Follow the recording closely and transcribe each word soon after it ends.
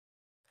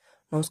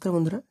নমস্কার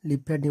বন্ধুরা,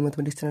 লিপফেয়ার D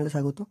mathematics চ্যানেলে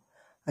স্বাগত।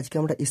 আজকে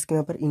আমরা কে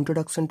মাপার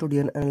ইন্ট্রোডাকশন টু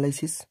রিয়াল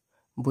অ্যানালাইসিস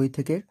বই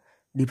থেকে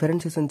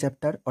ডিফারেন্সিয়েশন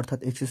চ্যাপ্টার অর্থাৎ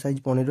এক্সারসাইজ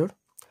 15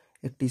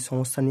 একটি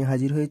সমস্যা নিয়ে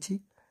হাজির হয়েছি।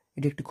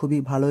 এটি একটি খুবই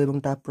ভালো এবং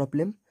টাফ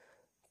প্রবলেম।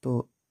 তো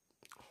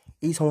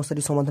এই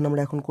সমস্যাটির সমাধান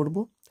আমরা এখন করব।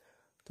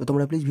 তো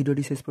তোমরা প্লিজ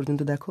ভিডিওটি শেষ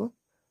পর্যন্ত দেখো।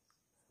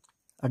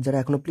 আর যারা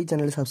এখনও প্লিজ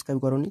চ্যানেলে সাবস্ক্রাইব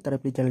করোনি তারা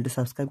প্লিজ চ্যানেলটি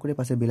সাবস্ক্রাইব করে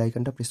পাশে বেল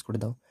আইকনটা প্রেস করে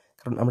দাও,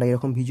 কারণ আমরা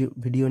এরকম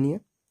ভিডিও নিয়ে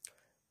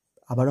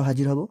আবারও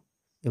হাজির হব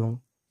এবং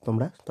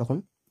তোমরা তখন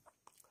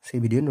সেই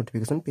ভিডিওর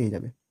নোটিফিকেশন পেয়ে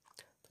যাবে।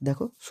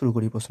 দেখো, শুরু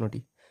করি। প্রশ্নটি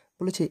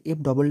বলেছে if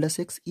double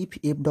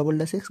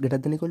dash x greater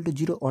than equal to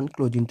 0 on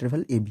closed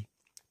interval ab,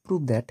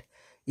 prove that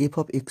f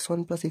of x1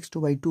 plus x2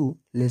 by 2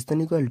 less than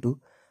equal to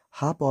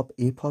half of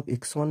f of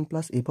x1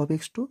 plus f of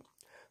x2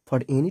 for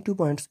any two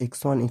points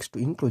x1 x2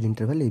 in closed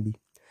interval ab।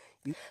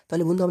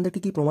 তাহলে বন্ধু আমাদেরকে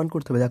কি প্রমাণ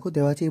করতে হবে? দেখো,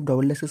 দেওয়া আছে if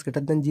double dash x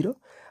greater than 0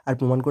 আর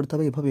প্রমাণ করতে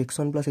হবে f of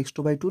x1 plus x2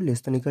 by 2 less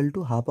than equal to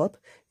half of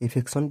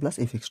fx1 plus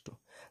fx2।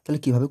 তাহলে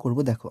কিভাবে করব?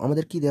 দেখো,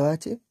 আমাদের কি দেওয়া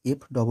আছে f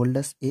double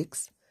dash x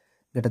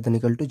greater than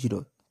equal to 0।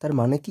 তার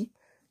মানে কি?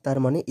 তার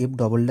মানে f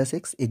double dash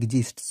x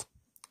exists,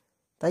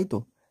 তাই তো?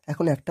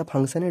 এখন একটা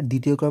ফাংশনের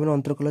দ্বিতীয় ক্রমের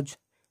অন্তর্কলজ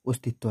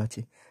অস্তিত্ব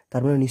আছে,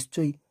 তার মানে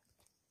নিশ্চয়ই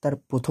তার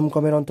প্রথম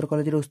ক্রমের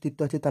অন্তর্কলজের অস্তিত্ব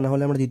আছে, তা না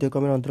হলে আমরা দ্বিতীয়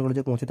ক্রমের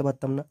অন্তর্কলজে পৌঁছাতে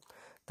পারতাম না।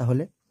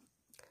 তাহলে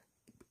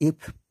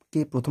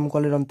কে প্রথম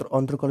কলের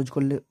অন্তর্কলজ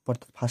করলে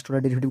অর্থাৎ ফার্স্ট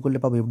অর্ডার ডেরিভেটিভ করলে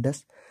পাবো এফ ড্যাশ,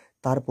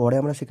 তারপরে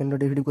আমরা সেকেন্ড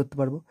অর্ডার ডেরিভেটিভ করতে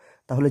পারবো।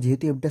 তাহলে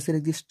যেহেতু এফ ড্যাশের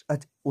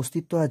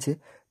অস্তিত্ব আছে,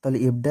 তাহলে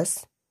এফ ড্যাশ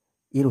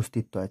এর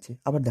অস্তিত্ব আছে।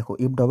 আবার দেখো,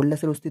 এফ ডবল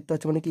ড্যাশের অস্তিত্ব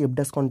আছে মানে কি এফ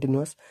ড্যাশ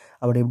কন্টিনিউয়াস,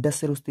 আবার এফ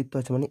ড্যাশের অস্তিত্ব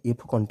আছে মানে এফ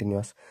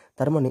কন্টিনিউয়াস।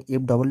 তার মানে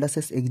এফ ডবল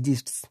ড্যাশেস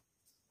এক্সিস্টস,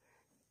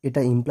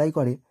 এটা ইমপ্লাই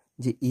করে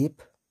যে F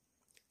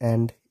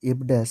and F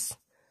dash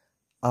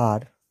R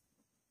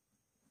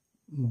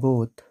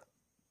both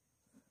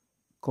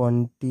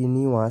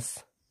continuous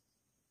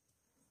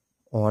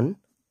on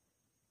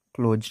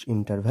closed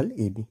interval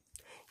ab।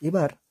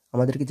 এবার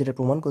আমাদেরকে যেটা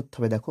প্রমাণ করতে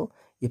হবে, দেখো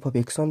F of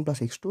x1 plus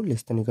x2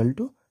 less than equal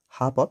to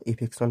half of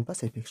fx1 plus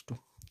fx2।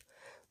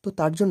 তো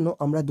তার জন্য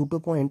আমরা দুটো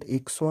পয়েন্ট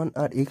x1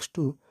 আর x2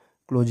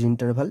 ক্লোজ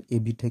ইন্টারভ্যাল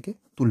ab থেকে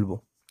তুলব।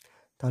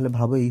 তাহলে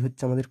ভাবো, এই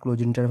হচ্ছে আমাদের ক্লোজ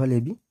ইন্টারভ্যাল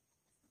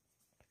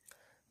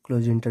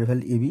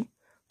ab।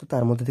 তো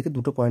তার মধ্যে থেকে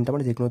দুটো পয়েন্ট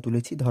আমরা যে কোনো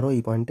তুলেছি। ধরো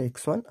এই পয়েন্টটা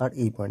x1 আর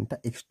এই পয়েন্টটা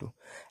x2।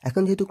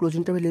 এখন যেহেতু ক্লোজ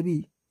ইন্টারভ্যাল ab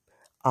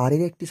আর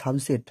এর একটি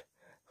সাবসেট,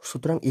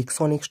 সুতরাং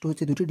x1 x2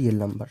 হচ্ছে দুটি রিয়েল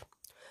নাম্বার।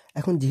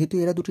 এখন যেহেতু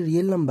এরা দুটি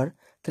রিয়েল নাম্বার,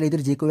 তাহলে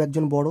এদের যে কেউ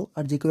একজন বড়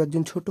আর যে কেউ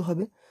একজন ছোট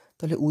হবে।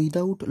 তাহলে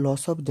উইদাউট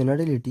লস অফ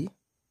জেনারেলিটি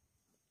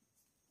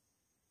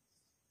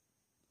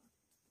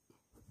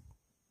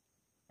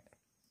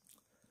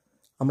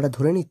আমরা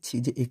ধরে নিচ্ছি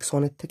যে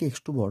x1 এর থেকে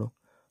x2 বড়,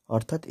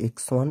 অর্থাৎ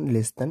x1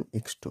 less than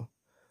x2।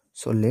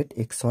 So late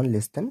x1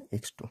 less than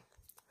x2।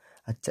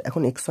 আচ্ছা,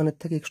 এখন x1 এর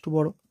থেকে x2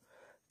 বড়,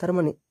 তার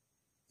মানে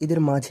এদের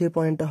মাঝের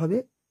পয়েন্টটা হবে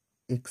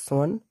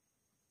x1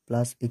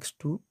 প্লাস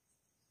x2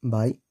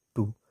 বাই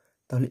 2।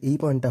 তাহলে এই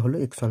পয়েন্টটা হলো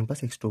x1 প্লাস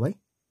x2 বাই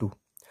 2।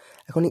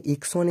 এখন এই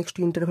x1 x2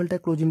 ইন্টারভ্যালটা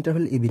ক্লোজ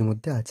ইন্টারভ্যাল এবির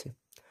মধ্যে আছে।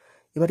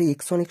 এবার এই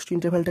x1 x2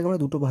 ইন্টারভ্যালটাকে আমরা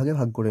দুটো ভাগে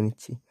ভাগ করে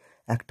নিচ্ছি।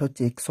 একটা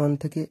হচ্ছে x1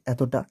 থেকে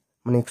এতটা,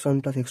 মানে x1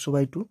 প্লাস x2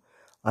 বাই 2,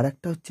 আর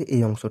একটা হচ্ছে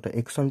এই অংশটা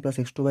x1 প্লাস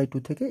x2 বাই 2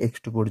 থেকে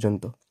x2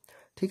 পর্যন্ত।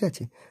 ঠিক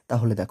আছে,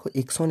 তাহলে দেখো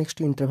x1 x2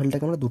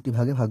 ইন্টারভ্যালটাকে আমরা দুটি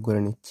ভাগে ভাগ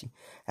করে নিচ্ছি।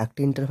 একটা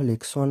interval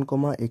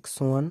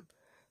x1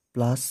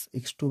 plus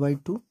x2 by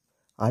 2,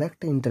 আর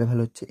একটা ইন্টারভ্যাল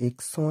হচ্ছে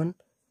x1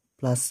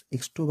 plus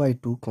x2 by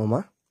 2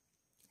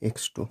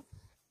 x2।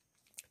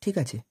 ঠিক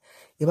আছে,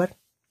 এবার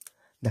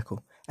দেখো,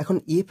 এখন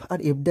এফ আর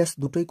এফ ড্যাশ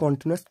দুটোই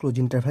কন্টিনিউয়াস ক্লোজ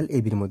ইন্টারভ্যাল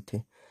এবির মধ্যে।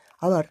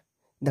 আবার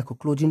দেখো,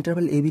 ক্লোজ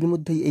ইন্টারভ্যাল এবির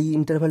মধ্যেই এই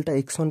ইন্টারভ্যালটা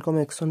x1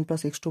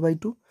 প্লাস x2 বাই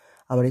 2,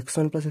 আবার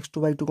x1 plus x2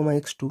 by 2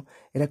 x2,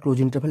 এরা ক্লোজ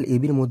ইন্টারভ্যাল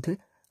এবির মধ্যে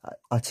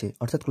আছে,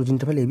 অর্থাৎ ক্লোজ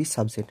ইন্টারভ্যাল এবির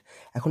সাবসেট।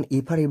 এখন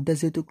এফ আর এফ ড্যাশ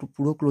যেহেতু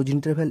পুরো ক্লোজ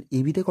ইন্টারভ্যাল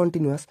এবিতে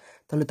কন্টিনিউয়াস,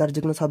 তাহলে তার যে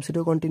কোনো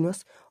সাবসেটেও কন্টিনিউয়াস,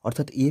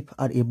 অর্থাৎ এফ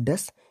আর এফ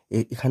ড্যাশ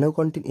এখানেও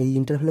এই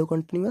ইন্টারভ্যালেও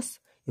কন্টিনিউয়াস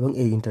এবং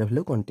এই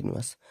ইন্টারভ্যালেও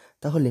কন্টিনিউয়াস।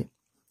 তাহলে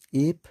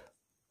F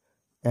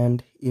and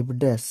F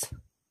dash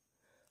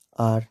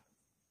R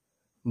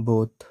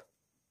both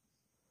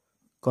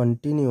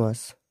continuous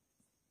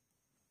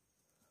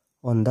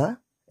on the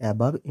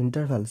above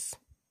intervals.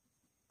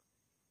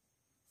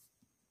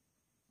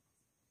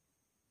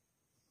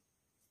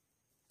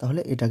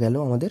 তাহলে এটা গেল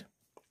আমাদের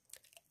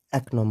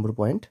 1 নম্বর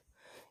পয়েন্ট।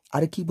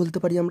 আর কি বলতে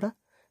পারি আমরা?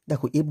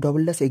 দেখো, এফ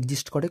ডবল ড্যাশ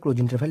এক্সিস্ট করে ক্লোজ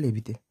ইন্টারভ্যাল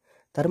এবিতে,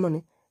 তার মানে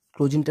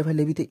ক্লোজ ইন্টারভ্যাল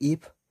এবিতে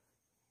এফ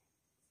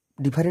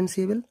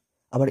ডিফারেন্সিয়েবল,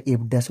 আবার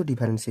এফ ড্যাশও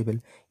ডিফারেন্সিয়েবল।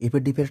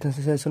 এফের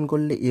ডিফারেন্সিয়েশন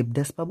করলে এফ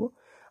ড্যাশ পাবো,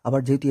 আবার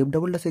যেহেতু এফ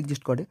ডবল ড্যাশ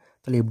এক্সিস্ট করে,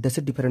 তাহলে এফ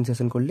ড্যাশের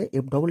ডিফারেন্সিয়েশন করলে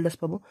এফ ডবল ড্যাশ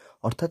পাবো।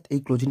 অর্থাৎ এই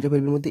ক্লোজ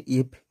ইন্টারভ্যালের মধ্যে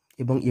এফ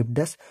এবং এফ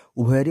ড্যাশ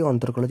উভয়েরই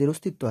অন্তর্কলজের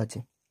অস্তিত্ব আছে,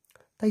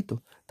 তাই তো?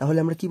 তাহলে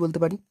আমরা কি বলতে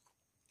পারি?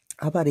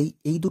 আবার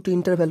এই দুটো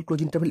ইন্টারভ্যাল ক্লোজ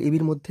ইন্টারভ্যাল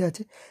এবির মধ্যে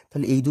আছে,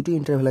 তাহলে এই দুটো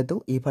ইন্টারভ্যালেতেও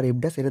এফ আর এফ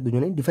ড্যাশ এরা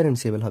দুজনেই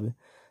ডিফারেন্সিয়েবল হবে।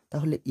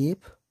 তাহলে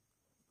F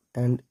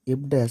and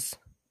F dash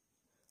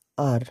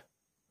R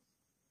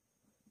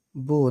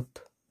both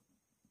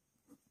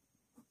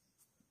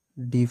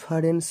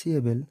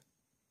differentiable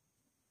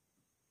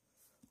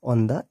on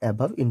the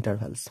above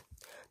intervals.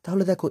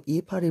 তাহলে দেখো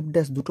এফ আর এফ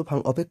ড্যাশ দুটো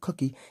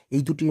অপেক্ষকই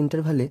এই দুটি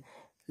ইন্টারভ্যালে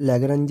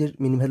ল্যাগ্রাঞ্জের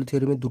মিন ভ্যালু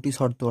থিওরেমের দুটি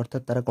শর্ত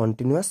অর্থাৎ তারা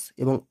কন্টিনিউয়াস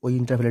এবং ওই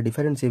ইন্টারভ্যালে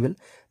ডিফারেন্সিয়েবল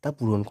তা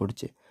পূরণ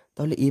করছে।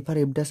 তাহলে এফ আর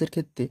এফ ড্যাশের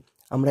ক্ষেত্রে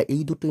আমরা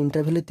এই দুটো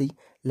ইন্টারভ্যালেতেই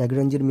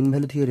ল্যাগ্রাঞ্জের মিন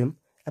ভ্যালু থিওরেম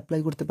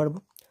অ্যাপ্লাই করতে পারবো।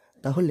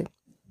 তাহলে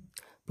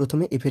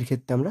প্রথমে এফের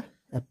ক্ষেত্রে আমরা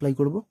অ্যাপ্লাই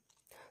করব,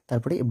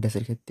 তারপরে এফ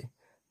ড্যাশের ক্ষেত্রে।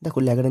 দেখো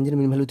ল্যাগ্রাঞ্জের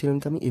মিন ভ্যালু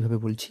থিওরেমকে আমি এইভাবে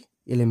বলছি,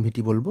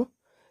 এলএমভিটি বলবো,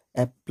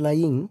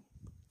 applying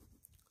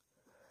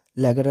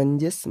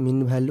Lagrange's mean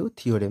value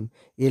theorem.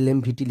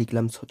 এলএমভিটি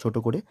লিখলাম ছোট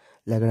করে,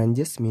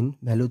 Lagrange's mean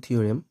value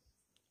theorem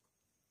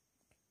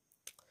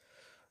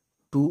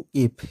two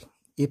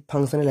F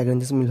ফাংশনে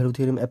Lagrange's mean value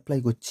theorem apply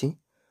করছি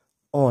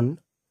অন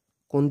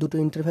কোন দুটো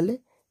ইন্টারভ্যালে,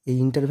 এই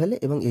ইন্টারভ্যালে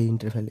এবং এই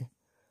ইন্টারভ্যালে,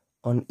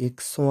 on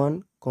x1,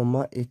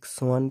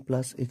 x1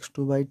 plus x2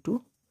 by 2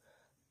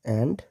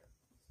 and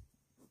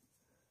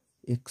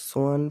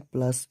x1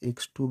 plus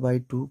x2 by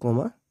 2,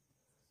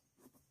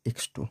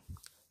 x2।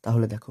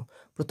 তাহলে দেখো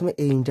প্রথমে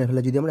এই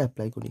ইন্টারভ্যালে যদি আমরা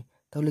অ্যাপ্লাই করি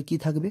তাহলে কি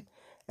থাকবে,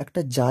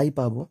 একটা যাই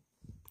পাবো,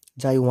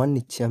 যাই 1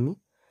 নিচ্ছি আমি,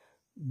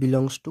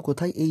 বিলংস টু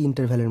কোথায়, এই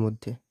ইন্টারভ্যালের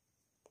মধ্যে,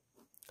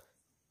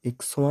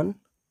 x1,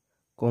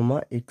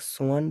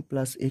 x1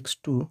 plus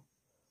x2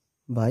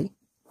 by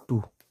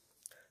 2।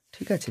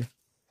 ঠিক আছে,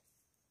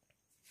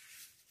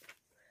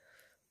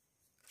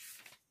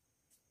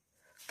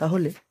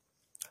 তাহলে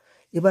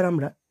এবার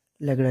আমরা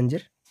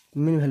ল্যাগ্রাঞ্জের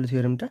মিন ভ্যালু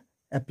থিওরেমটা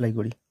অ্যাপ্লাই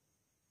করি।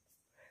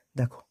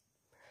 দেখো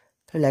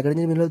তাহলে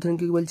ল্যাগ্রাঞ্জের মিন ভ্যালু থিওরেম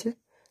কি বলছে,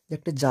 যে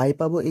একটা যাই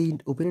পাবো এই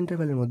ওপেন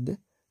ইন্টারভ্যালের মধ্যে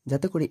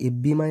যাতে করে F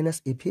B minus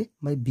F A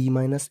by B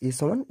minus এ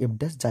সমান এফ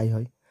ড্যাশ যাই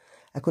হয়।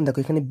 এখন দেখো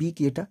এখানে বি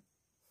কি, এটা,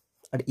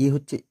 আর এ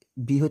হচ্ছে,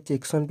 বি হচ্ছে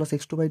x1 প্লাস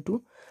x2 বাই 2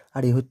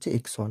 আর এ হচ্ছে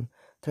x1।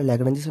 তাহলে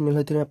ল্যাগ্রাঞ্জের মিন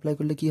ভ্যালু থিওরেম অ্যাপ্লাই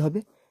করলে কি হবে,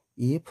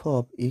 F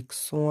of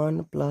x1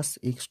 plus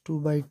x2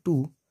 by 2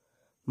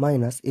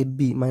 minus F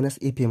B minus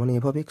F এ মানে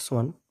F of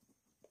x1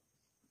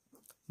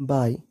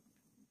 by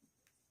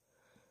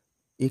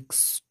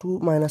x2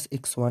 minus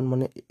x1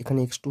 মানে এখানে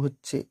x2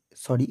 হচ্ছে,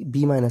 sorry,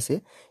 B minus A,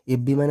 F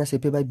B minus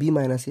F A by B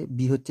minus A,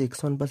 B হচ্ছে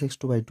x1 plus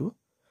x2 by 2,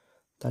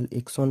 তাহলে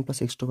x1 plus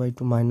x2 by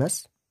 2 minus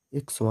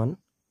x1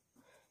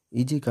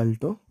 is equal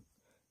to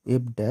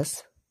F dash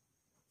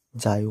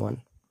যাই 1।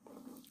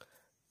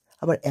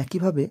 আবার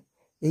একইভাবে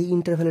এই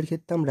ইন্টারভ্যালের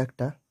ক্ষেত্রে আমরা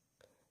একটা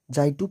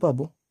যাই 2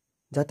 পাবো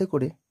যাতে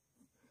করে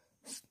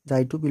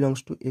যাই 2 belongs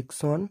to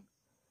x1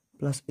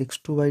 plus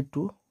x2 by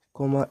 2,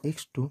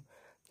 x2,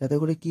 যাতে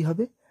করে কি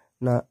হবে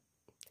না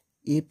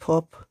F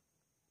of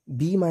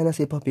B minus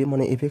F of এ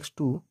মানে F x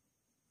two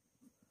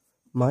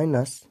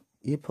minus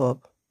F of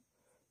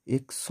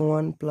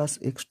x1 plus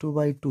x2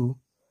 by 2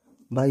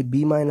 by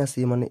B minus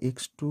এ মানে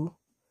x2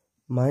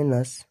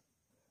 minus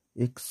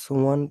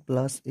x1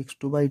 plus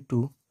x2 by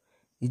 2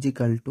 is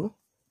equal to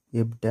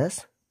F dash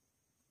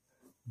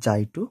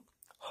যাই 2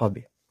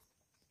 হবে।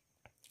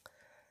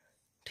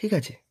 ঠিক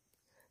আছে,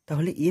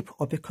 তাহলে এফ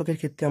অপেক্ষকের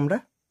ক্ষেত্রে আমরা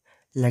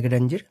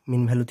ল্যাগ্রাঞ্জের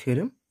mean value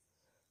theorem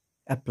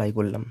apply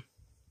করলাম।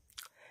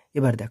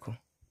 এবার দেখো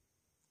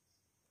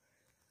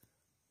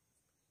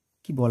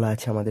কি বলা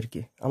আছে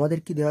আমাদের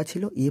কি দেওয়া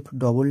ছিল, F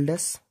double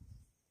dash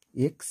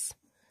x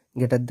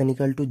greater than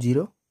equal to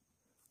 0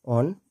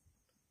 on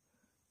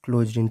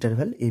closed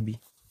interval A B,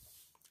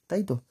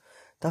 তাই তো।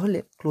 তাহলে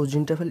ক্লোজড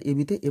ইন্টারভ্যাল এ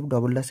বিতে F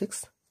double dash x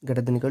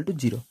greater than equal to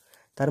 0,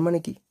 তার মানে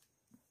কি,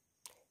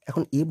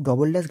 এখন F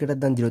double dash greater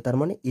than 0 তার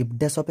মানে এফ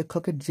ড্যাশ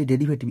অপেক্ষকের যে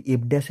ডেরিভেটিভ,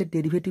 এফ ড্যাশের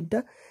ডেরিভেটিভটা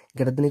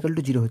গ্রেটার দ্যান ইকাল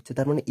টু 0 হচ্ছে,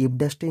 তার মানে এফ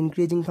ড্যাশটা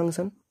ইনক্রিজিং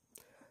ফাংশন।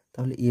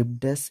 তাহলে F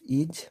dash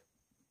is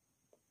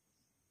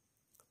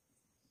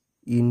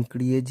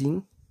increasing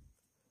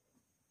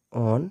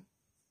on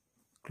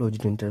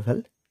closed interval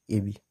A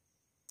B,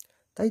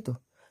 তাই তো।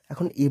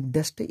 এখন এফ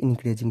ড্যাশটা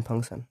ইনক্রিজিং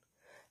ফাংশন,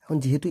 এখন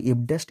যেহেতু এফ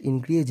ড্যাশ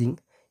ইনক্রিজিং,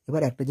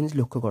 এবার একটা জিনিস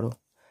লক্ষ্য করো,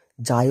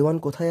 যাই 1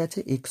 কোথায় আছে,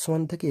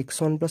 x1 থেকে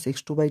x1 প্লাস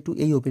x2 বাই 2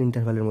 এই ওপেন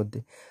ইন্টারভ্যালের মধ্যে।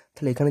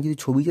 তাহলে এখানে যদি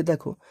ছবিতে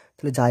দেখো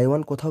তাহলে যাই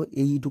 1 কোথাও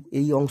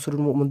এই অংশের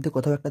মধ্যে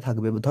কোথাও একটা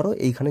থাকবে, ধরো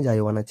এইখানে যাই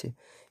 1 আছে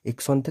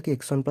x1 থেকে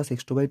x1 প্লাস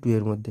x2 বাই 2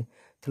 এর মধ্যে,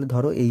 তাহলে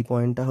ধরো এই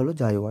পয়েন্টটা হলো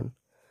যাই 1,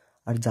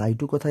 আর যাই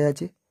 2 কোথায়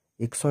আছে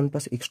x1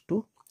 প্লাস x2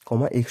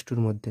 x2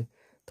 এর মধ্যে,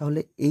 তাহলে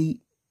এই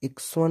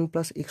x1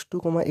 প্লাস x2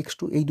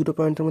 x2 এই দুটো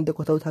পয়েন্টের মধ্যে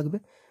কোথাও থাকবে,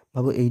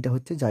 ভাবো এইটা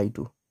হচ্ছে যাই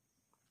 2।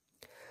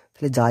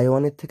 তাহলে যাই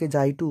 1 এর থেকে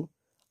যাই 2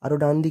 আরও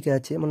ডান দিকে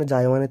আছে, মানে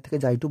যাই 1 এর থেকে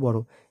যাই 2 বড়,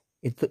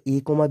 এর তো এ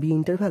বি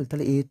ইন্টারভ্যাল,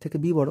 তাহলে এর থেকে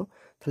বি বড়,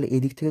 তাহলে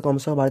এদিক থেকে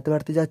ক্রমশঃ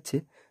বাড়তে যাচ্ছে,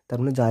 তার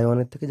মানে যাই 1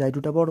 এর থেকে যাই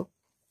 2টা বড়।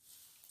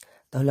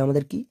 তাহলে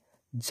আমাদের কি,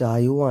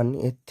 যাই 1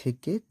 এর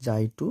থেকে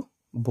যাই 2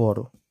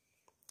 বড়,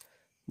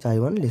 যাই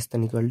 1 লেস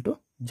দ্যান ইকুয়াল টু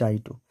যাই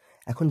 2।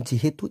 এখন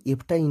যেহেতু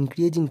এফটা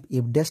ইনক্রিজিং,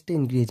 এফ ড্যাশটা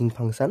ইনক্রিজিং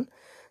ফাংশন,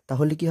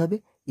 তাহলে কি হবে,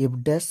 এফ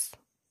ড্যাশ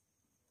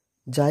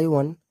যাই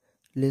 1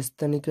 less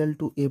than equal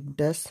to F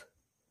dash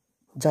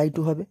যাই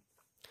 2 হবে।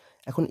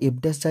 এখন এফ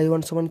ড্যাশ যাই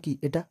 1 সমান কি,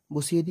 এটা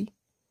বসিয়ে দিই,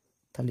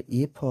 তাহলে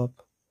F of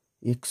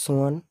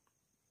x1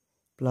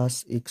 plus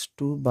x2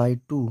 by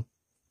 2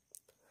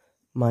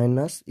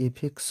 minus F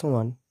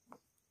x1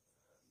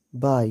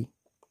 by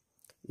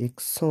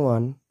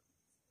x1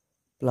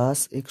 plus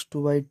x2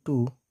 by 2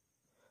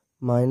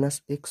 minus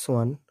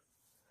x1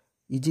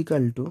 is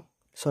equal to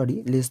sorry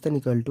less than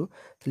equal to,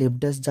 তাহলে এফ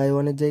ড্যাশ জাই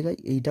ওয়ানের জায়গায়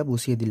এইটা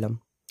বসিয়ে দিলাম,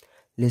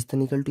 less than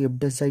equal to F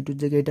dash জাই টুর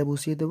জায়গায় এটা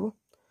বসিয়ে দেবো।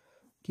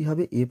 কী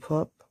হবে, F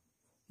of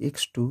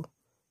x two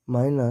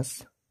minus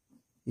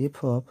F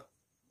of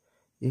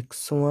x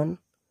one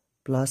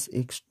plus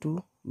x two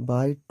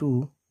by two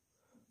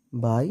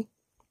by,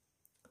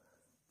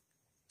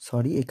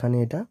 sorry এখানে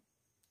এটা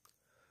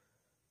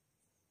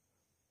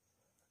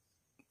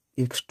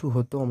এক্স টু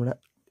হতো, আমরা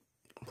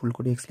ভুল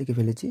করে এক্স লিখে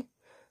ফেলেছি,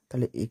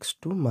 তাহলে x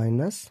two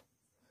minus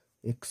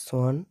x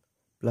one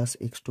plus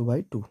x two by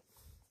two.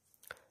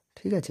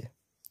 ঠিক আছে,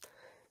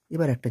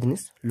 এবার একটা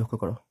জিনিস লক্ষ্য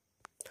করো,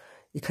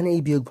 এখানে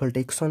এই বিয়োগফলটা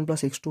x one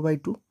plus x two by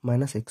two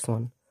minus x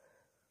one.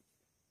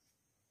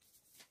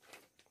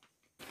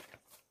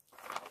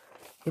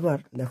 এবার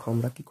দেখো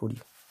আমরা কি করি,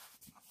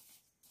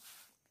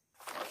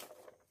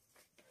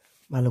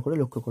 ভালো করে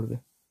লক্ষ্য করবে।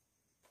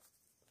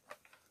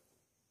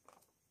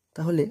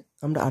 তাহলে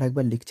আমরা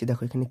আরেকবার লিখছি,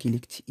 দেখো এখানে কি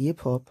লিখছি, F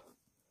of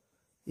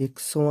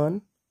x one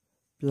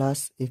plus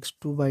x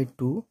two by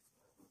two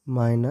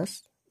minus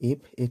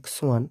F x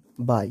one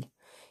by,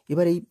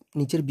 এবার এই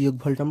নিচের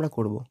বিয়োগফলটা আমরা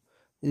করব,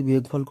 যদি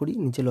বিয়োগফল করি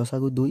নিচে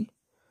লসাগু 2,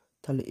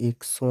 তাহলে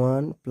x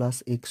one plus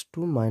x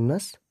two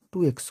minus two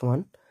x one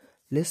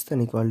less than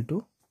equal to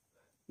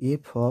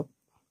F of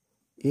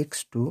x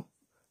two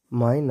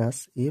minus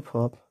F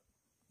of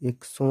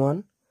x one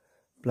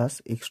plus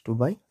x two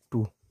by two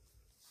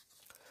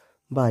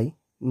by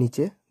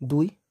নিচে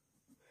 2,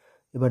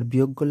 এবার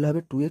বিয়োগ করলে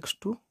হবে two x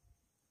two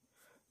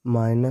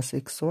minus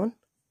x one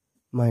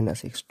minus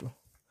x two.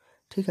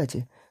 ঠিক আছে,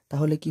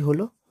 তাহলে কি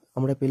হলো,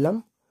 আমরা পেলাম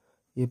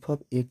F of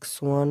x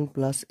one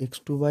plus x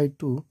two by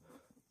two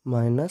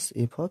minus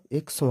F of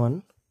x one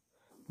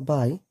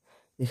by,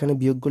 এখানে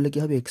বিয়োগ করলে কী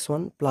হবে, x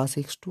one plus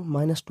x two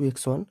minus two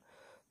x one,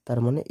 তার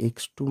মানে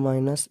x two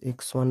minus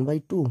x one by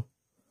two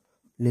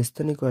less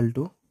than equal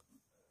to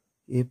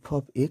F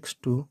of x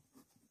two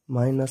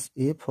minus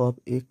F of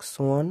x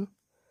one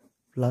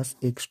plus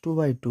x two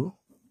by two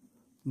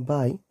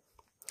by,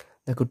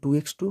 দেখো two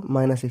x two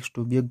minus x two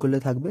বিয়োগ করলে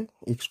থাকবে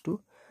x two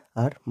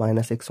আর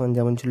minus x one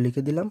যেমন ছিল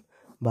লিখে দিলাম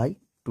by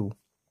two.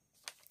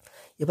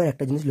 এবার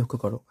একটা জিনিস লক্ষ্য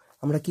করো,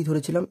 আমরা কি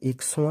ধরেছিলাম,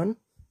 x one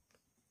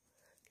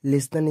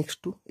less than x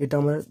two, এটা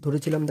আমরা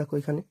ধরেছিলাম। দেখো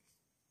এখানে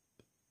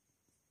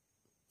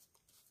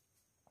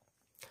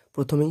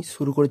প্রথমেই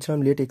শুরু করেছিলাম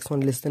let x one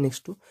less than x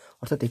two,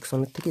 অর্থাৎ এক্স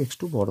ওয়ানের থেকে এক্স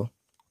টু বড়ো।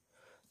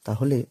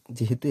 তাহলে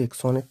যেহেতু এক্স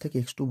ওয়ানের থেকে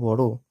এক্স টু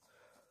বড়ো,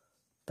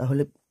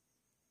 তাহলে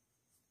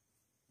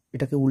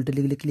এটাকে উল্টে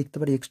লিখলে কি লিখতে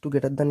পারি, x two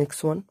greater than x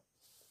one,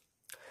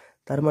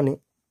 তার মানে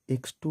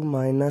x two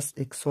minus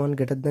x one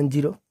greater than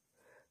zero,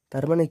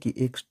 তার মানে কি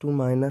x two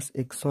minus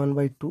x one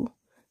by two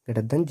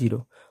greater than zero,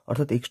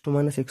 অর্থাৎ x two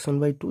minus x one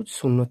by two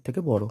শূন্যর থেকে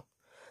বড়ো।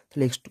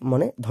 তাহলে এক্স টু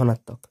মানে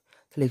ধনাত্মক,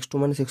 তাহলে x two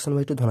minus x one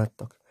by two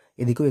ধনাত্মক,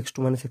 এদিকেও x two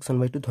minus x one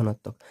by two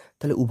ধনাত্মক,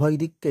 তাহলে উভয়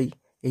দিককেই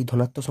এই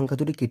ধনাত্মক সংখ্যা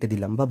দুটি কেটে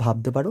দিলাম, বা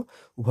ভাবতে পারো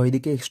উভয়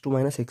দিকে x two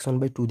minus x one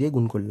by two দিয়ে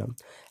গুণ করলাম।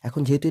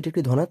 এখন যেহেতু এটি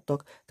একটি ধনাত্মক,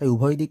 তাই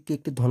উভয় দিককে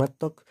একটি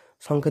ধনাত্মক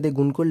সংখ্যা দিয়ে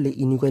গুণ করলে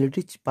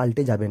ইনইকুয়ালিটি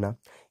পাল্টে যাবে না,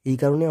 এই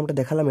কারণে আমরা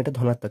দেখালাম এটা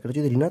ধনাত্মক। এটা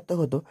যদি ঋণাত্মক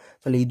হতো,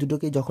 তাহলে এই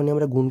দুটোকে যখনই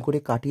আমরা গুণ করে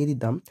কাটিয়ে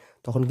দিতাম,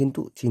 তখন কিন্তু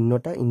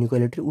চিহ্নটা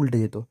ইনইকুয়ালিটির উল্টে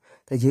যেত।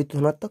 তাই যেহেতু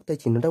ধনাত্মক, তাই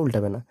চিহ্নটা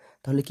উল্টাবে না।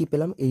 তাহলে কি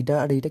পেলাম, এইটা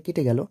আর এইটা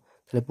কেটে গেল,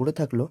 তাহলে পড়ে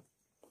থাকলো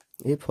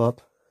F of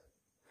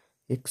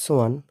x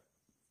one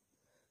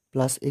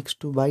plus x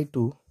two by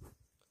two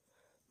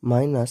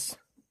minus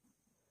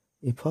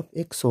F of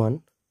x one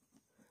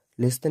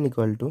less than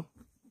equal to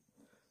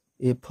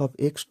F of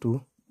x two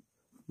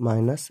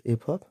minus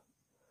F of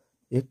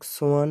x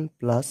one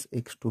plus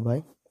x two by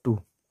two.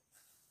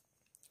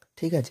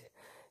 ঠিক আছে,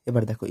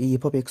 এবার দেখো এই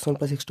F of x one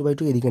plus x two by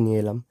two এদিকে নিয়ে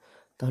এলাম,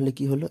 তাহলে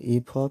কি হলো,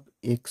 F of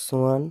x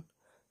one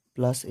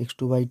plus x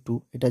two by two,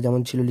 এটা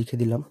যেমন ছিল লিখে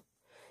দিলাম,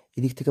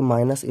 এদিক থেকে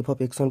minus F of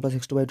x one plus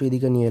x two by two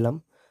এদিকে নিয়ে এলাম,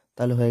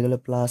 তাহলে হয়ে গেল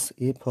plus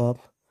F of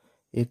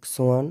x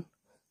one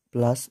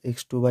plus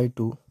x two by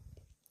two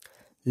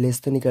less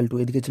than equal to,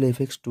 এদিকে ছিল এফ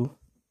এক্স টু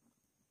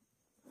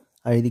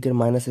আর এদিকের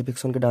মাইনাস এফ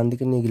এক্স ওয়ানকে ডান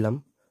দিকে নিয়ে গেলাম,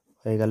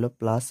 হয়ে গেল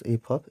plus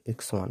F of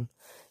x one.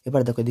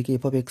 এবার দেখো এদিকে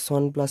F of x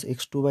one plus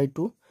x two by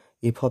two,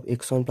 F of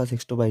x one plus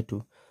x two by two,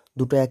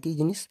 দুটো একই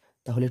জিনিস,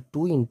 তাহলে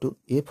two into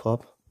F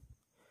of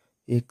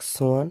x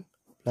one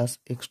plus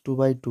x two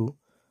by two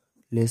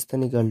less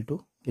than equal to,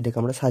 এটাকে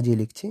আমরা সাজিয়ে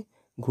লিখছি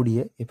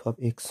ঘুরিয়ে F of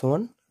x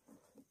one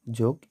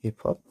যোগ এফ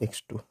অফ এক্স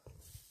টু।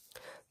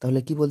 তাহলে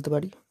কি বলতে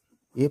পারি,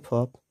 F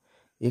of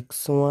x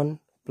one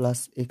plus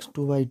x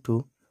two by two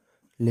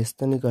less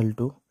than equal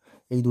to,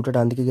 এই দুটো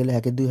ডান দিকে গেলে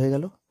একের দুই হয়ে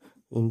গেল,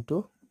 into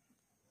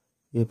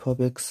F of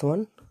x one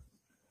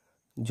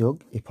যোগ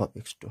এফ অফ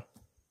এক্স টু।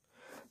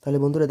 তাহলে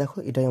বন্ধুরা দেখো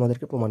এটাই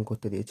আমাদেরকে প্রমাণ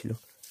করতে দিয়েছিল।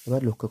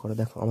 এবার লক্ষ্য করো,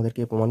 দেখো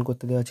আমাদেরকে প্রমাণ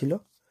করতে দেওয়া ছিল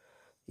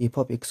F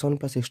of x one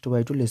plus x two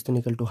by two less than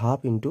equal to half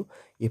into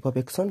F of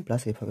x one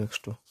plus F of x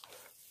two,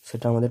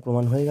 সেটা আমাদের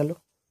প্রমাণ হয়ে গেল।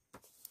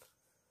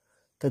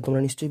 তাই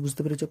তোমরা নিশ্চয়ই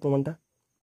বুঝতে পেরেছো প্রমাণটা।